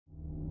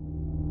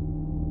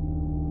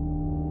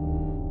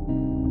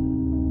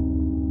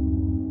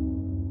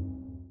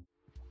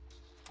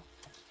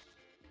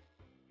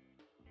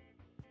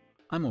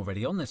I'm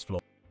already on this floor.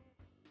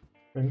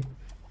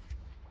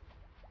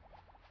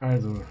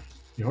 Also,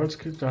 die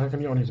Holzkiste, da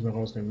kann ich auch nichts mehr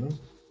rausnehmen, ne?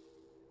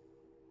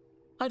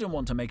 I don't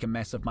want to make a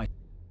mess of my...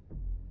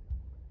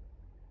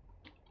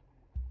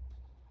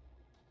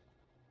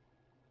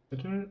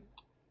 Bitte?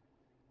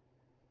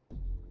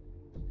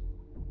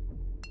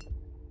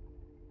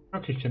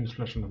 Okay, ich kann das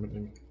Flaschen noch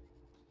mitnehmen.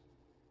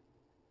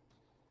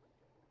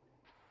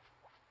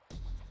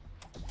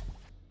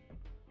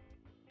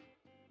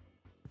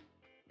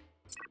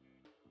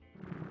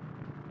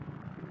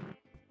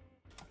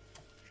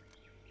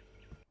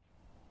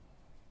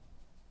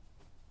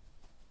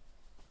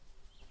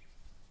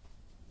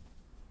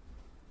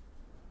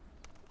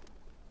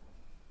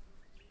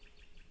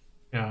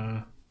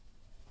 Ja.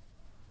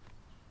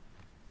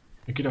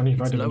 Er geht auch nicht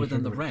It's weiter. lower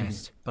than the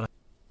rest, but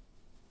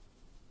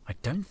I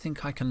don't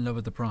think I can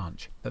lower the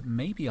branch, but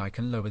maybe I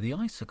can lower the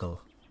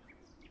icicle.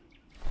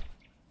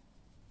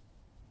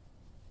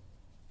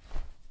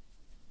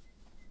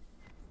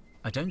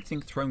 I don't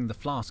think throwing the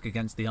flask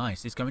against the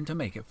ice is going to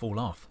make it fall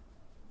off.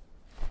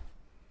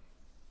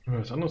 Können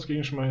wir was anderes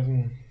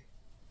gegenschmeißen?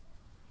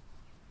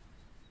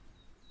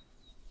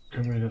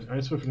 Können wir das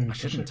Eiswürfel in die I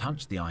shouldn't Tasche?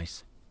 touch the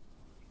ice.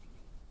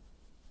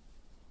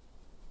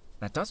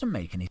 That doesn't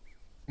make any...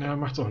 Ja,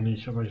 macht's auch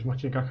nicht, aber ich macht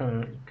hier gar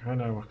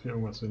keiner macht hier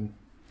irgendwas Sinn.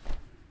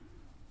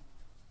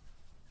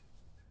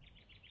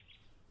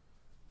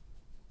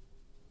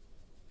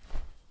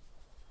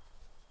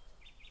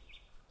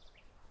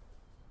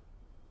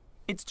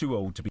 It's too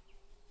old to be...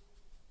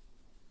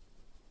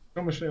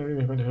 Komm, wir stellen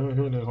irgendwie bei der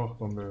Höhe der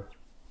Rauchbombe.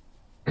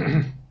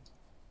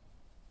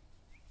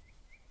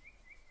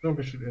 So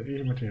besteht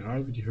ähnliches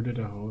Material wie die Hülle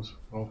der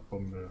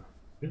Rauchbombe.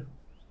 Ja.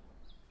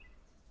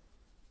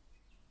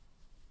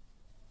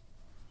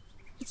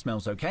 It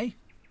smells okay.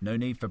 No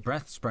need for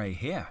breath spray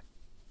here.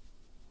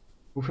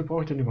 Wofür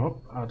brauche ich denn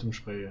überhaupt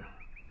Atemspray?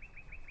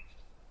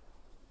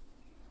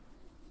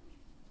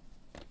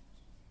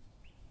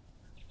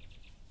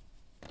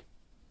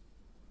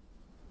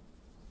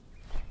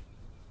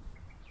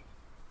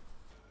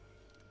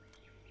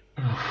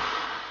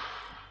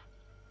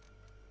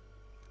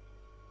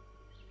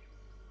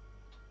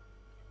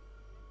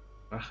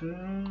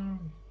 Wache,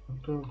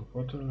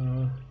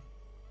 Roboter,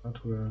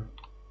 Hardware.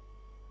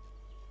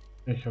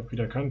 Ich habe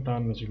wieder keinen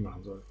Plan, was ich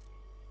machen soll.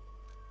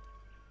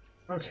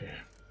 Okay.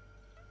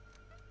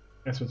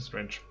 Es wird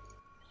strange.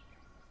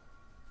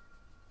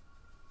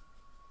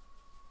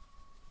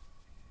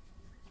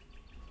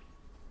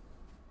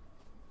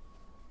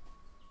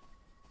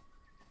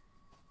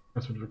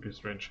 Das wird wirklich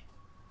strange.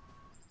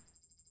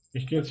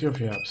 Ich gehe jetzt hier auf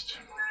Herbst.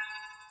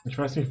 Ich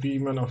weiß nicht, wie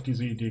man auf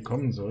diese Idee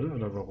kommen soll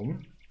oder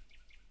warum.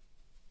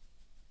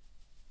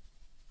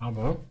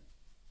 Aber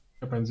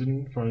ich habe einen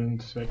sinnvollen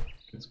Zweck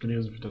jetzt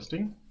gelesen für das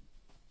Ding.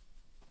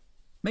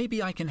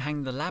 Maybe I can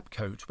hang the lab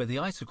coat where the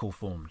icicle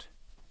formed.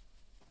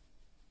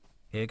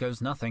 Here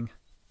goes nothing.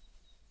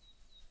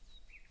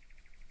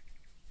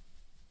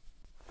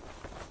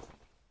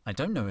 I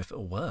don't know if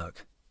it'll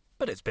work,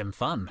 but it's been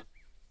fun.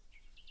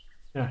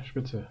 Ja,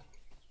 spitze.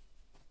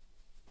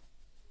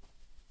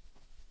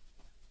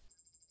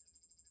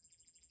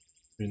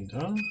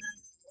 Winter.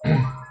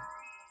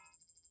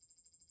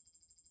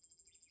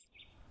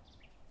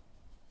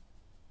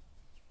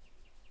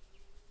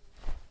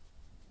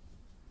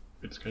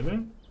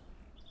 Spitzkelle.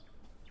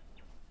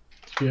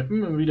 Die wir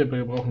immer wieder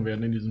brauchen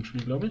werden in diesem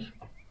Spiel, glaube ich.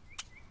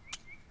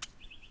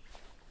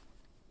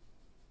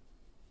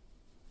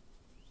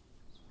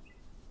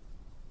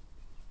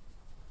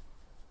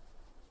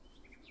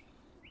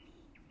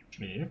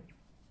 Schnee.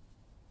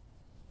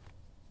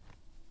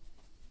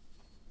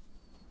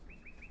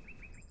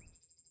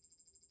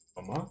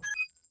 Sommer.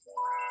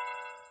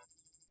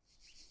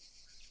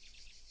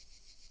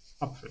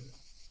 Apfel.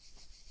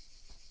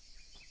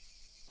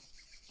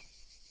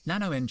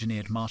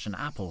 Nano-engineered Martian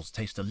apples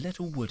taste a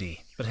little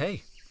woody, but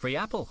hey, free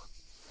apple.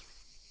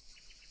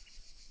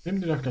 Nimm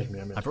dir doch gleich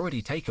mehr mit. I've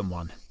already taken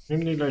one.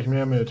 Nimm dir gleich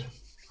mehr mit.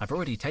 I've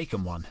already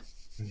taken one.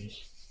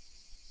 Nicht.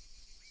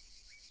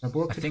 I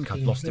think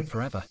I've lost it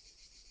forever.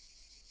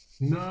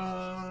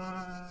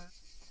 Nein.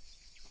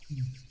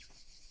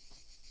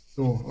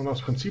 So, und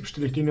aus Prinzip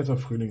stelle ich den jetzt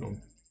auf Frühling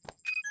um.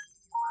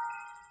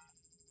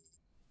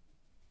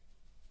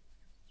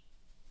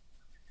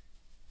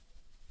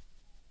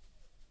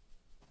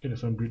 Okay,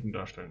 das sollen Blüten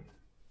darstellen.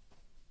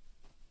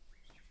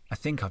 I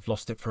think I've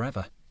lost it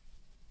forever.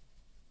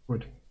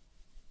 Gut.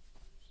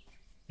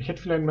 Ich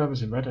hätte vielleicht mal ein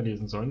bisschen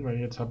weiterlesen sollen, weil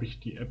jetzt habe ich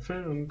die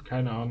Äpfel und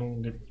keine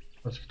Ahnung,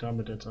 was ich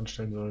damit jetzt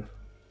anstellen soll.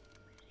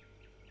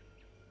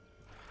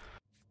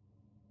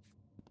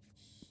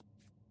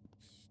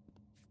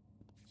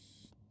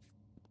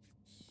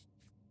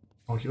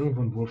 Brauche ich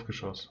irgendwo ein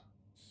Wurfgeschoss?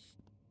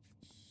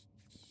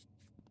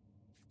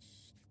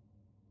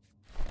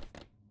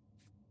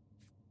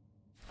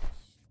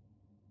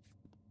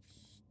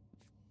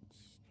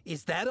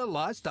 Is that a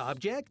lost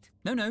object?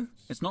 No,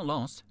 it's not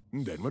lost.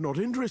 Then we're not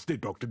interested,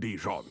 Dr.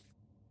 Dijon.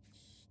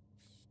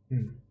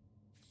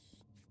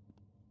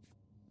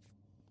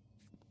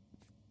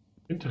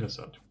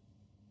 Interessant.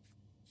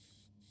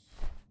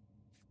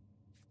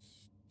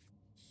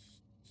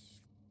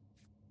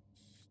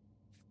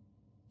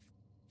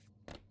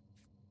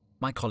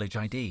 my college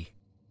ID.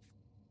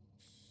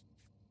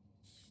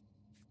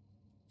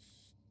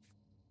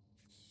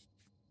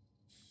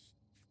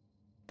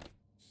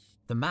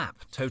 The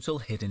map Total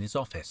hid in his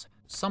office.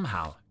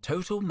 Somehow,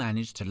 Total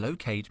managed to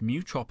locate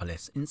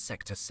Mutropolis in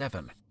Sector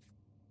 7.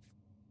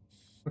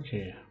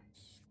 Okay.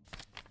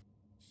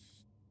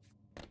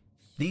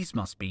 These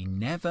must be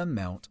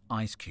never-melt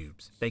ice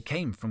cubes. They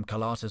came from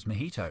Carlotta's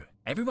mojito.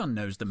 Everyone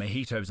knows that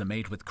mojitos are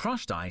made with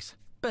crushed ice,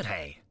 but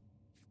hey.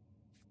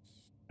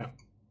 Ja.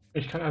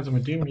 Ich kann also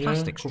mit dem A hier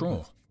plastic gucken.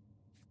 straw.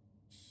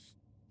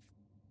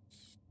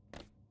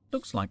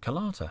 Looks like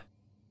Carlotta.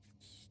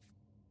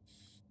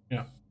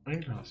 Ja,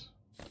 ein Glas.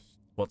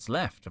 What's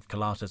left of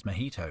Carlotta's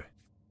mojito?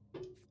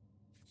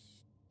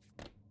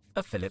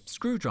 A Phillips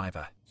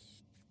screwdriver.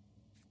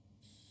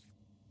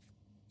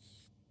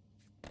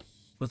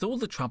 With all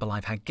the trouble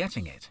I've had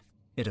getting it,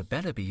 it had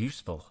better be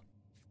useful.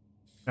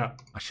 Ja.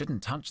 I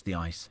shouldn't touch the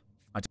ice.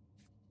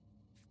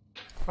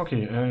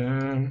 Okay,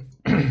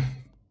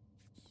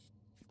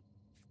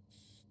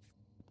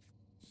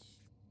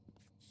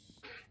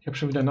 ich habe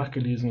schon wieder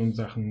nachgelesen und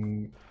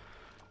Sachen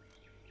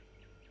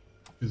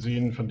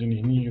gesehen, von denen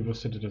ich nie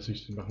gewusst hätte, dass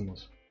ich sie machen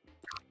muss.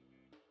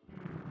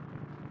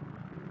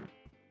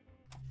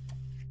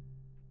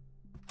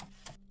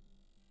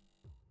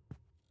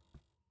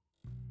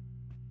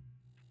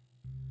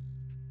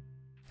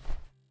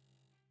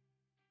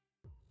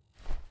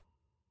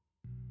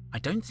 I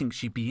don't think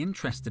she'd be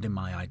interested in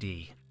my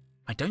ID.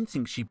 I don't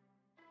think she...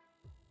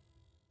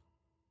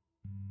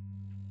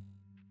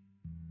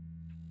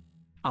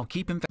 I'll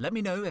keep him... Let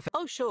me know if...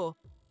 Oh, sure.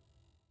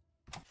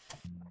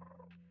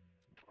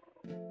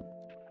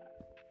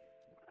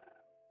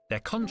 Their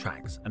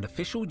contracts and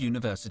official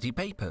university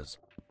papers.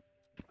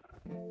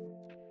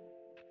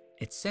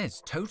 It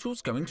says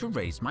Total's going to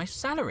raise my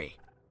salary.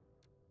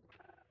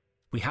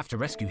 We have to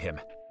rescue him.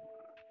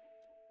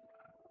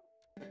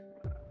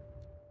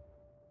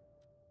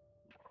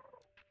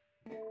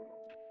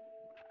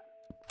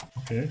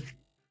 Okay.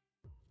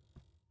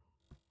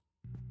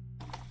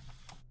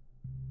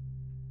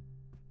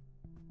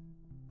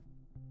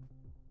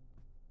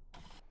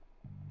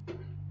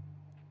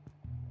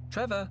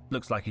 Trevor,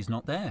 looks like he's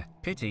not there.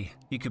 Pity,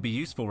 he could be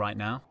useful right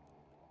now.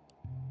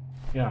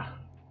 Ja.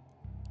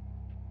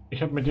 Ich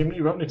habe mit dem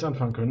überhaupt nichts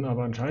anfangen können,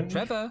 aber anscheinend...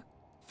 Trevor,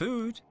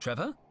 food.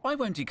 Trevor, why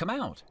won't he come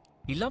out?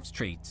 He loves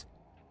treats.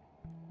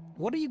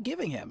 What are you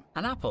giving him?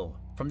 An apple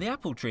from the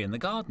apple tree in the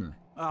garden.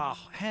 Oh,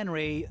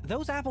 Henry,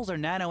 those apples are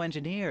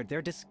nano-engineered.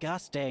 They're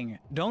disgusting.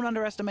 Don't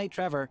underestimate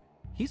Trevor.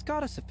 He's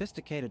got a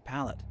sophisticated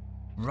palate.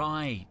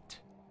 Right.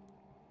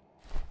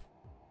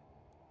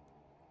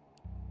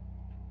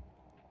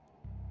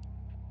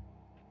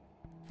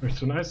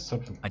 Möchtest du ein Eis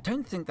zapfen? I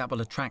don't think that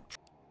will attract...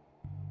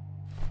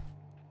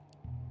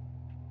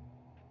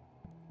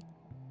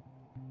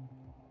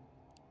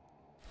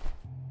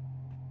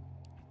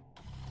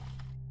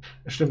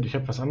 Stimmt, ich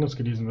habe was anderes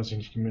gelesen, was ich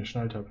nicht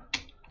geschnallt habe.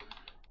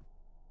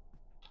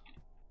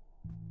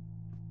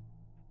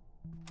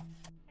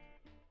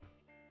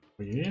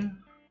 Okay.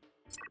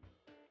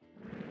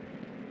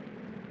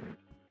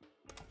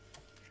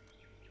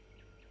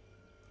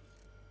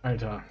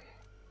 Alter.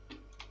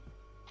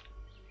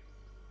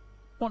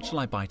 What shall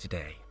I buy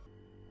today?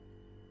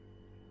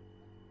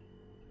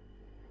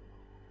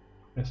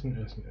 Essen,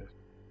 essen,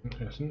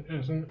 essen. Essen,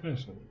 essen,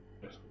 essen,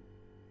 essen.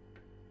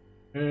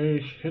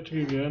 Ich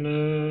hätte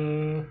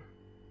gerne...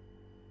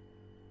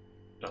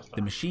 Das da.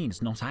 The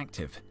machine's not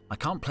active. I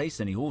can't place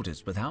any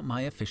orders without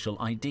my official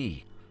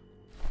ID.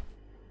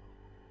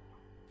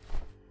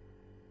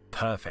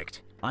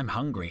 Perfect. I'm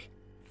hungry.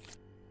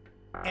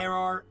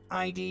 Error,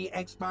 ID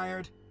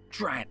expired.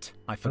 Drat!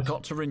 I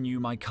forgot to renew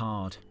my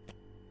card.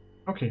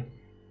 Okay.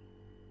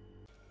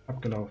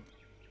 Abgelaufen.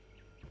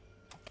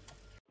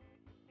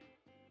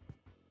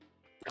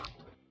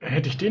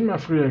 Hätte ich den mal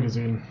früher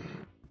gesehen.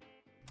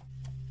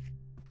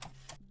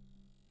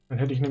 Dann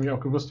hätte ich nämlich auch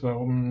gewusst,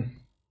 warum...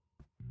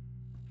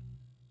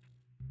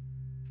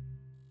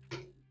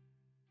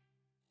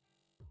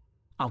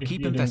 I'll ich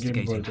keep ihr den geben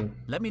investigating. wollte.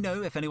 Let me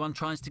know if anyone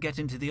tries to get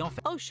into the office.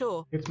 Oh,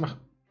 sure. Jetzt mach...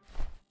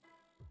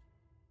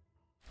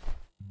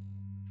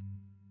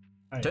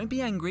 Don't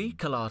be angry,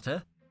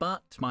 Carlotta,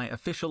 but my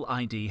official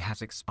ID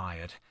has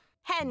expired.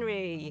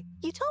 Henry,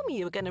 you told me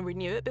you were going to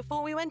renew it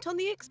before we went on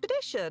the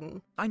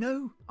expedition. I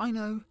know.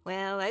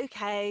 Well,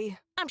 okay.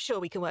 I'm sure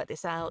we can work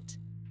this out.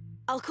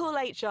 I'll call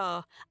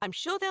HR. I'm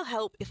sure they'll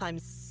help if I'm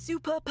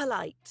super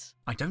polite.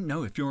 I don't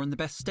know if you're in the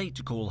best state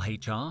to call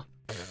HR.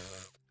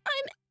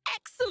 I'm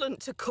excellent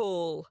to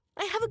call.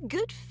 I have a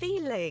good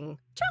feeling.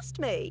 Trust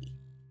me.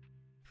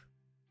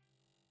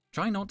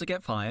 Try not to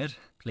get fired,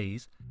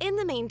 please. In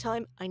the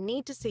meantime, I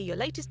need to see your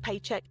latest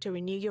paycheck to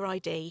renew your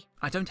ID.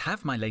 I don't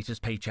have my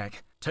latest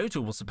paycheck.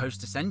 Total was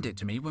supposed to send it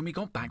to me when we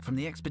got back from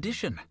the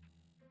expedition.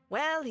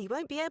 Well, he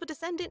won't be able to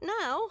send it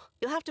now.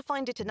 You'll have to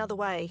find it another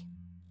way.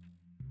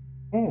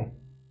 Oh.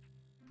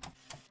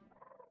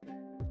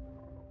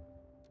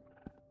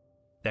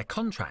 Their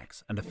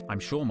contracts, and I'm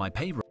sure my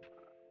payroll...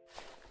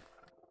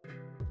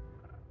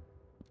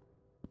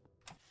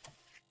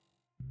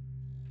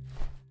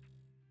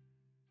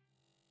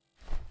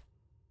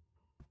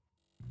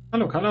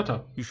 Hallo,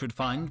 Carlotta. You should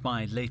find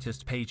my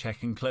latest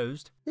paycheck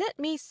enclosed. Let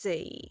me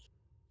see.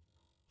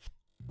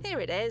 Here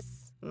it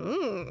is.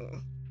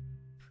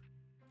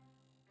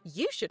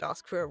 You should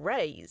ask for a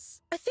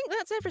raise. I think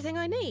that's everything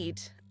I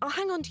need. I'll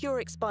hang on to your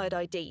expired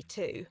ID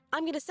too.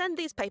 I'm going to send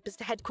these papers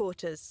to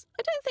headquarters.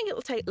 I don't think it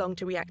will take long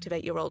to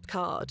reactivate your old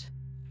card.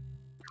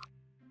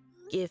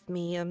 Give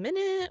me a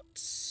minute.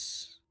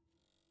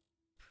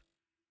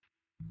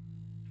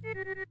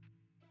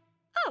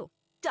 Oh,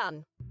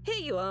 done. Here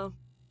you are.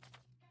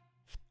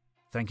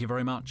 Thank you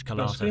very much, Das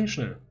Carlotta. ging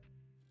schnell.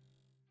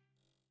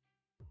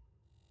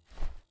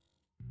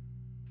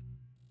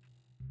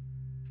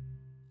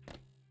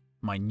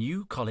 My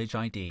new college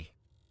ID.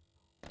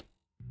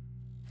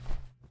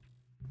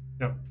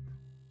 Ja.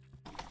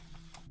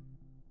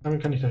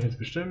 Damit kann ich doch jetzt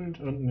bestimmt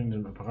unten in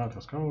dem Apparat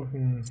was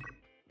kaufen.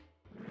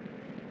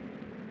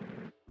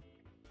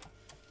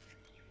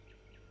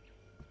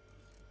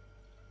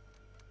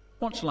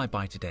 What shall I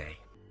buy today?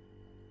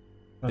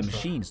 The Das war-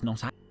 machine's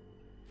not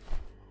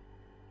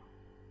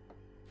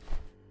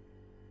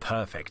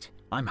Perfect.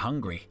 I'm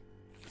hungry.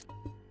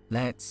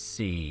 Let's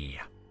see.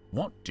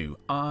 What do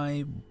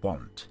I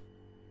want?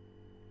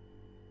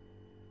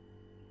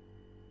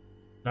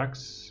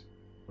 Lachs,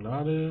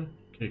 Schokolade,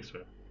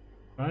 Kekse,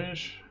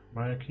 Fleisch,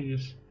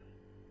 Maikis,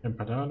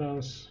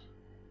 Empanadas,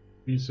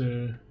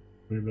 Wiese,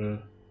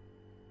 Rübe,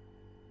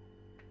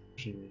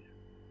 Chili.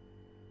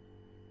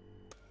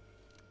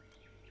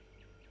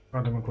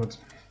 Warte mal kurz.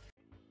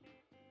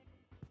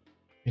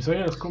 Ich soll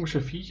ja das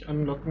komische Viech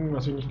anlocken,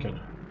 was ich nicht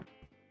kenne.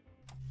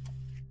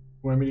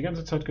 Wo er mir die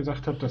ganze Zeit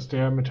gesagt hat, dass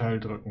der Metall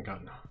drücken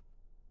kann.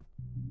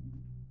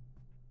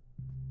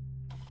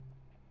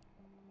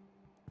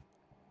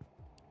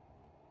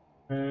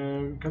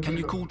 Can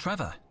you call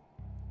Trevor?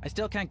 I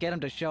still can't get him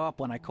to show up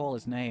when I call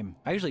his name.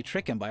 I usually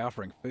trick him by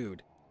offering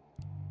food.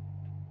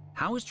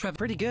 How is Trevor?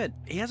 Pretty good.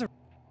 He has a...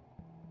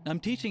 I'm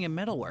teaching him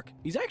metalwork.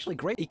 He's actually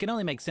great. He can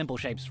only make simple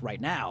shapes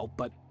right now,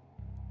 but...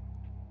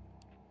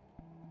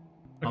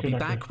 I'll be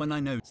back when I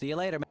know. See you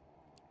later, man.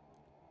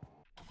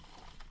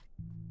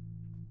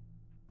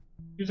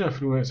 Dieser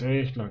Flur ist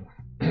echt lang.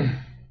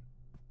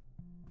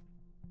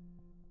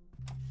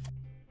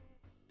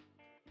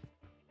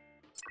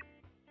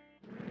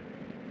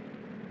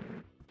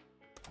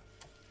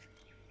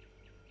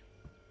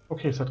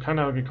 Okay, es hat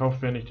keiner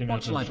gekauft, wenn ich den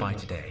What shall I Adress buy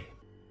schicke.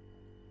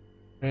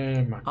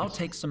 today? Mag I'll ich.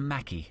 take some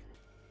Mackie.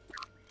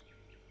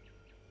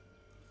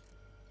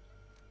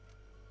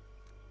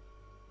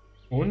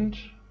 Und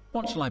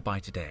What shall I buy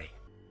today?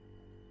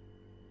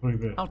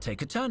 Rübe. I'll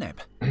take a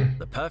turnip.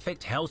 The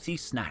perfect healthy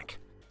snack.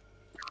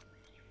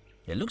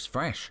 It looks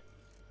fresh.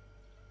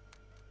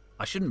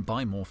 I shouldn't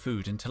buy more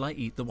food until I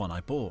eat the one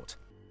I bought.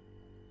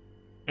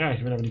 Ja,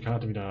 ich will aber die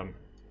Karte wieder haben.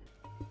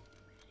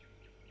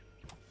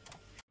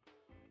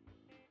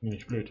 Bin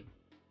nicht blöd.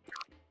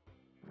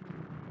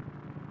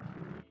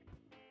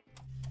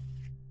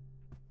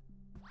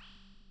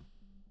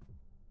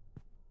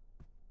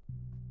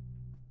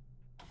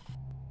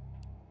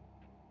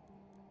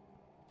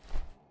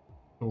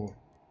 So,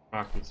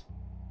 Markus.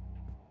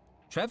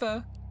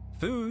 Trevor,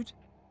 food.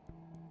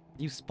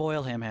 You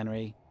spoil him,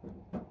 Henry.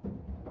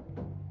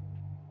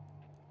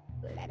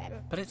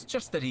 But it's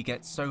just that he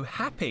gets so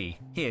happy.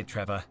 Here,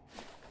 Trevor.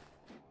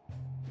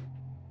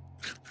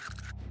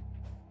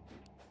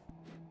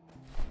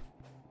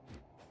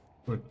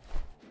 Gut.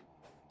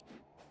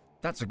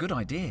 That's a good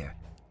idea.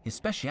 His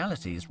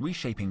speciality is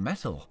reshaping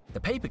metal. The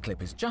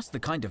paperclip is just the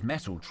kind of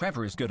metal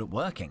Trevor is good at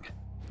working.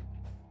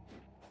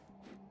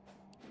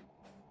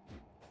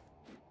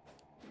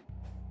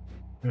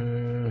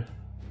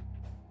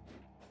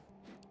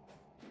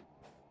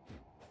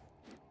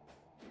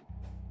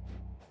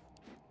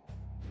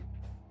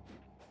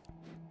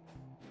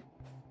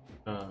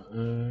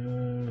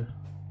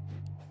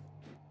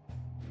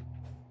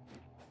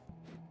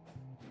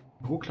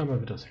 Büroklammer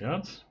wird das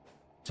Herz.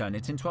 Turn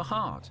it into a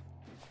heart.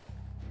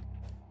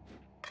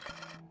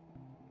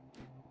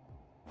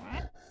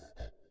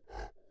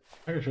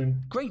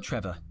 Dankeschön. Great,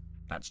 Trevor.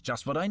 That's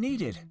just what I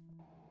needed.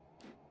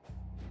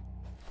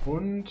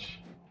 Und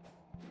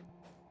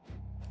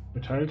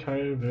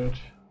Metallteil wird...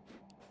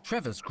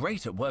 Trevor's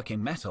great at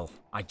working metal.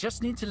 I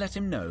just need to let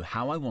him know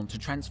how I want to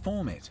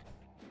transform it.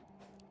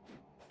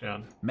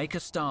 Stern. Make a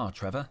star,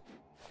 Trevor.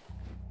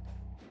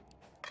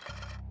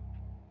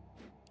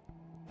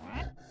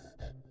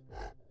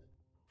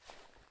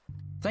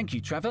 Thank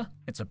you, Trevor.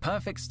 It's a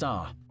perfect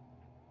star.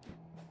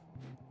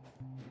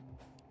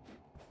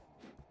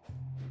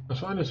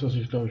 Das war alles, was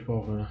ich glaube ich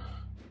brauche.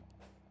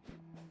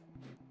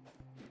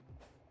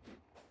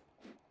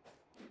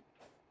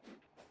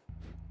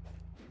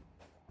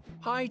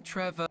 Hi,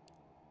 Trevor.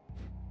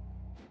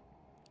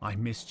 I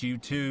missed you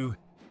too.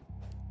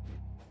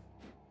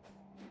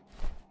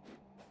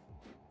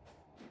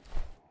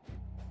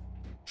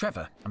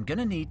 Trevor, I'm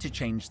gonna need to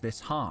change this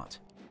heart.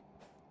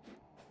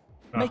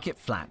 Make it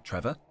flat,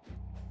 Trevor.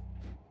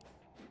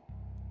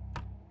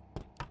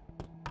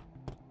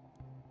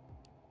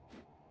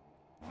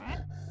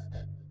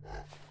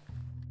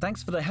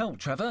 Thanks for the help,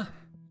 Trevor.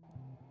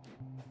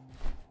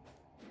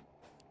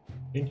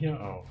 Den hier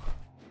auch.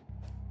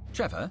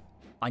 Trevor,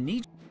 I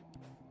need...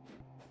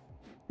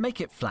 Make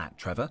it flat,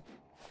 Trevor.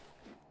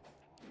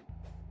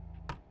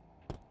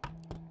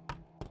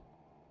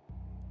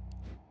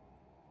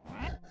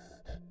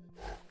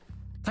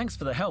 Thanks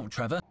for the help,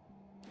 Trevor.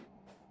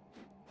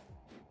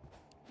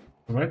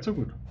 Soweit, so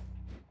gut.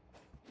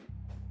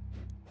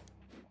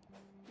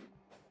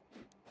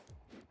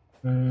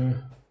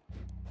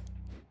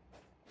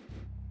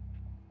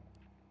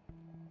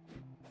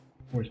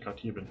 Wo ich gerade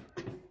hier bin.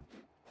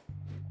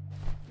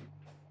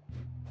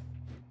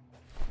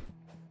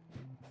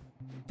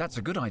 That's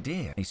a good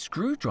idea. A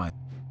screwdriver.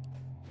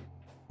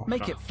 Oh,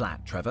 Make flach. it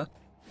flat, Trevor.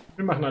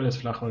 Wir machen alles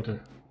flach heute.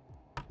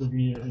 So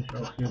wie ich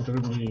auch hier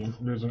drüben die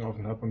Lösung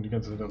offen habe und die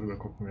ganze Zeit darüber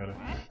gucken werde.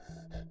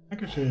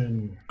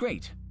 Dankeschön.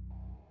 Great.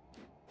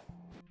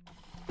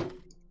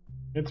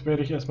 Jetzt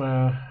werde ich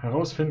erstmal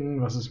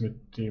herausfinden, was es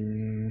mit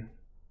dem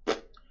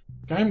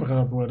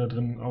Geheimlabor da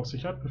drin auf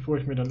sich hat, bevor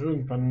ich mir dann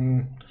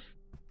irgendwann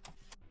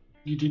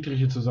die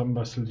Dietriche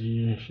zusammenbastel,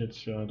 die ich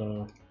jetzt ja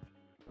da...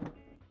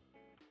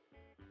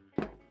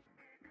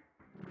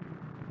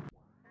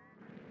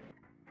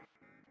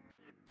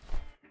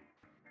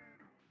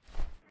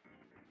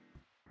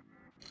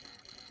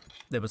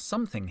 There was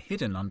something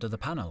hidden under the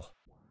panel.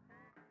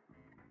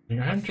 Die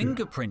A Geheimtür.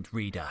 fingerprint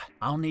reader.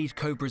 I'll need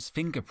Cobra's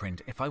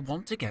fingerprint if I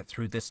want to get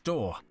through this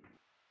door.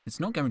 It's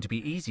not going to be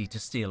easy to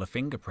steal a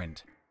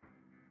fingerprint.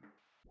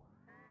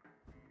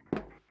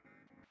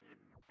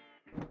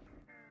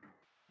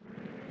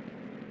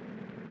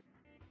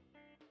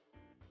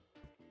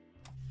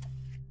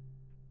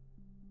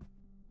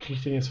 Kriege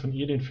ich denn jetzt von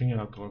ihr den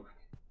Fingerabdruck?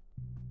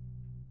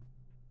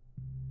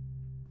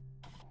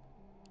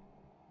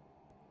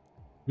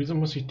 Wieso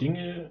muss ich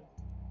Dinge...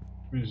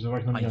 Wieso war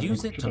ich noch I nicht an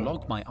use dem it to Computer?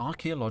 log my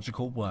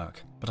archaeological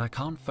work, but I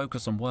can't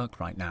focus on work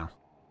right now.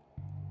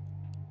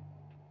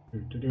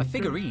 A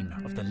figurine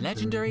of the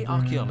legendary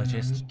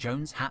archaeologist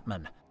Jones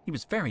Hatman. He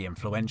was very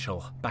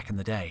influential back in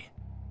the day.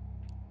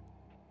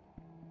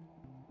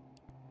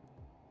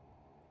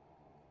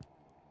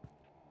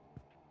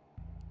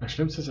 Das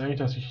Schlimmste ist eigentlich,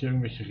 dass ich hier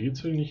irgendwelche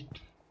Rätsel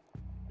nicht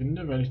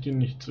finde, weil ich denen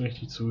nicht so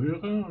richtig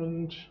zuhöre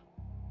und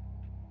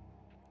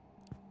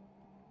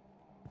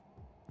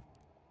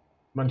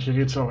manche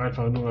Rätsel auch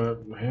einfach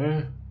nur,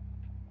 hä?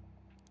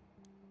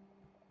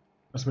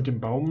 Das mit dem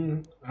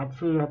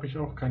Baumapfel habe ich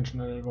auch keinen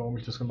Schnell, warum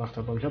ich das gemacht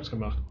habe, aber ich habe es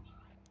gemacht.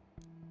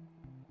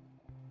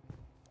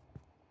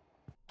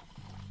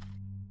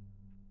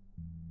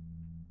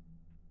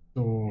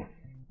 So,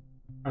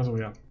 also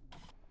ja.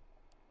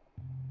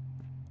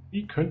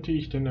 Wie könnte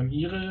ich denn an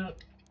ihre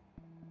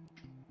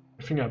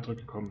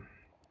Fingerabdrücke kommen?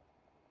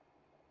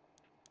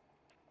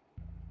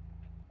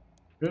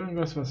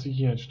 Irgendwas, was sie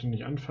hier jetzt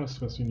ständig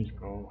anfasst, was sie nicht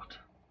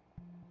braucht.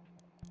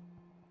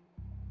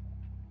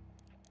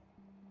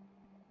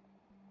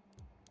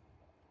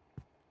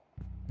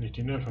 Kann ich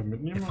den einfach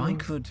mitnehmen? If I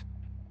could...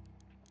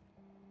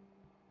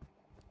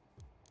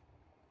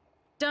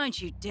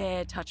 Don't you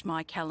dare touch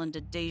my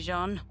calendar,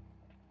 Dijon.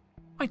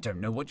 I don't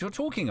know what you're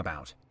talking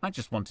about. I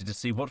just wanted to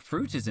see what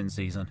fruit is in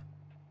season.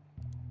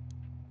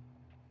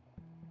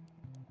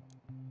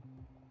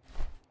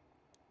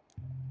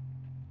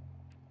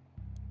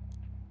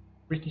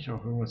 Habe ich nicht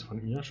auch irgendwas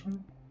von ihr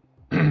schon?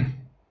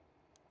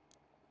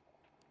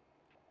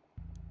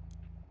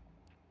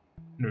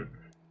 Nö.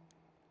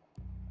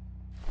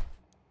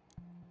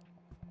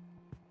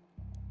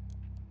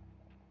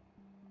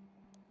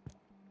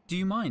 Do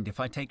you mind if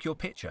I take your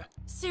picture?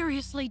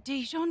 Seriously,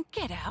 Dijon,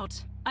 get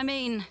out. I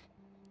mean,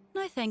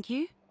 no thank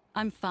you.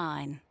 I'm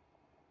fine.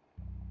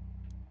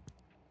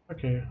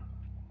 Okay.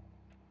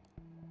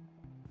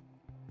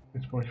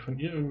 Jetzt brauche ich von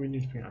ihr irgendwie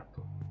den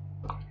Fingerabdruck.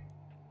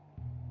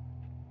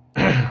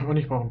 Und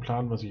ich brauche einen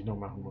Plan, was ich noch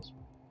machen muss.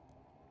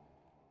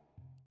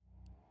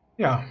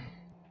 Ja.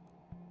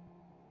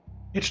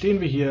 Jetzt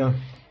stehen wir hier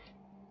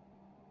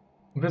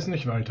und wissen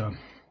nicht weiter.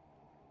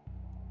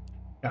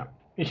 Ja,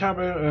 ich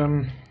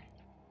habe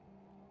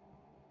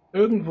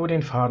irgendwo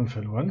den Faden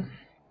verloren.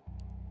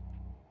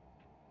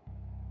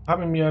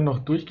 Habe mir noch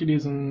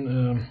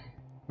durchgelesen,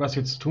 was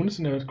jetzt zu tun ist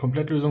in der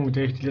Komplettlösung, mit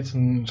der ich die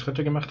letzten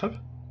Schritte gemacht habe.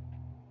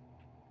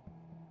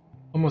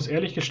 Und muss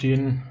ehrlich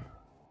gestehen,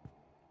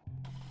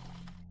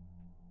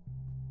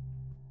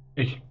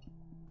 ich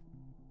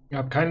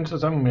habe keinen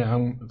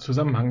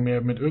Zusammenhang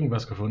mehr mit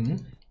irgendwas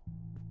gefunden.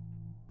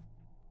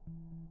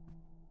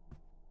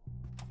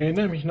 Ich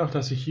erinnere mich noch,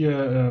 dass ich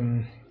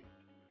hier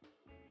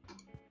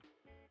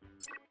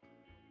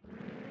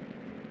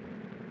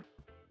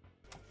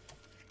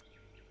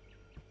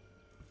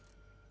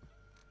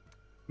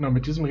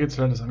mit diesem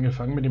Rätsel hat es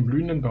angefangen, mit dem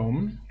blühenden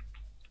Baum,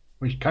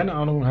 wo ich keine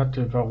Ahnung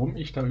hatte, warum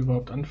ich da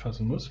überhaupt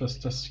anfassen muss, was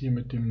das hier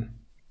mit dem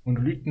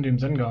Monolithen, dem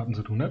Zen-Garten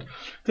zu tun hat.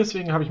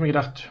 Deswegen habe ich mir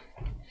gedacht,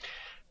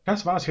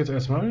 das war es jetzt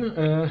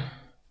erstmal.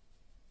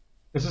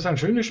 Es ist ein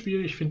schönes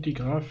Spiel, ich finde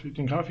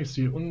den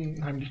Grafikstil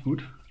unheimlich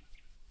gut.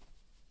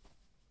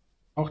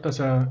 Auch, dass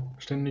er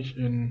ständig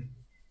in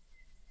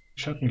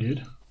Schatten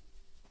geht.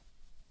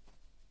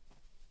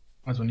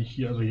 Also nicht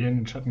hier, also hier in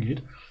den Schatten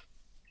geht.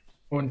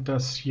 Und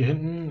dass hier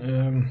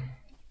hinten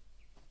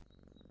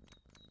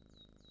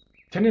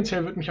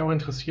Tendenziell würde mich auch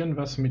interessieren,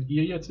 was mit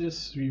ihr jetzt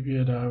ist, wie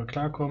wir da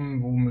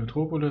klarkommen, wo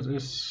Mutropolis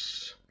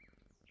ist,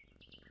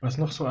 was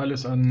noch so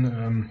alles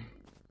an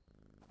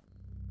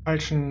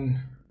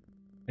falschen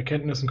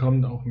Erkenntnissen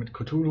kommt, auch mit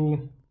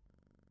Cthulhu.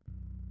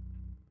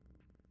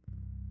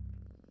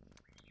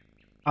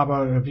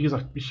 Aber wie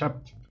gesagt, ich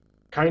habe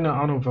keine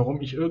Ahnung,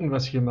 warum ich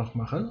irgendwas hier noch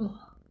mache,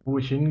 wo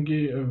ich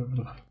hingehe,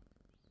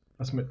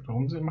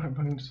 warum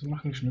sie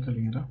machen die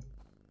Schmetterlinge da?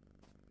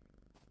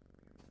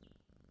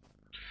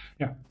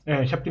 Ja,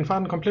 ich habe den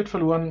Faden komplett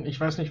verloren. Ich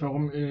weiß nicht,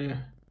 warum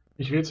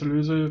ich Rätsel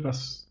löse,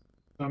 was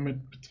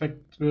damit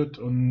bezweckt wird,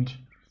 und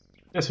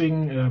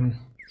deswegen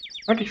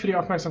danke ich für die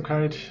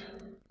Aufmerksamkeit.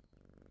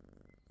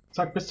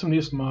 Sag bis zum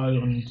nächsten Mal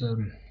und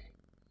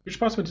viel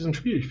Spaß mit diesem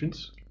Spiel. Ich finde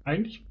es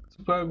eigentlich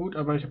super gut,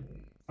 aber ich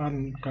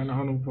habe keine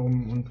Ahnung,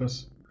 warum und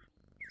was.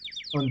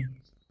 Und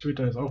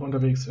Twitter ist auch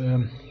unterwegs. Ja,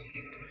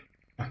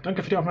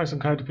 danke für die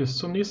Aufmerksamkeit. Bis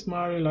zum nächsten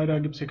Mal. Leider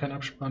gibt es hier keinen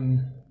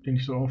Abspann, den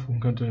ich so aufrufen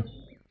könnte.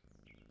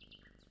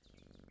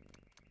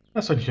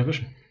 Lasst euch nicht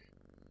erwischen.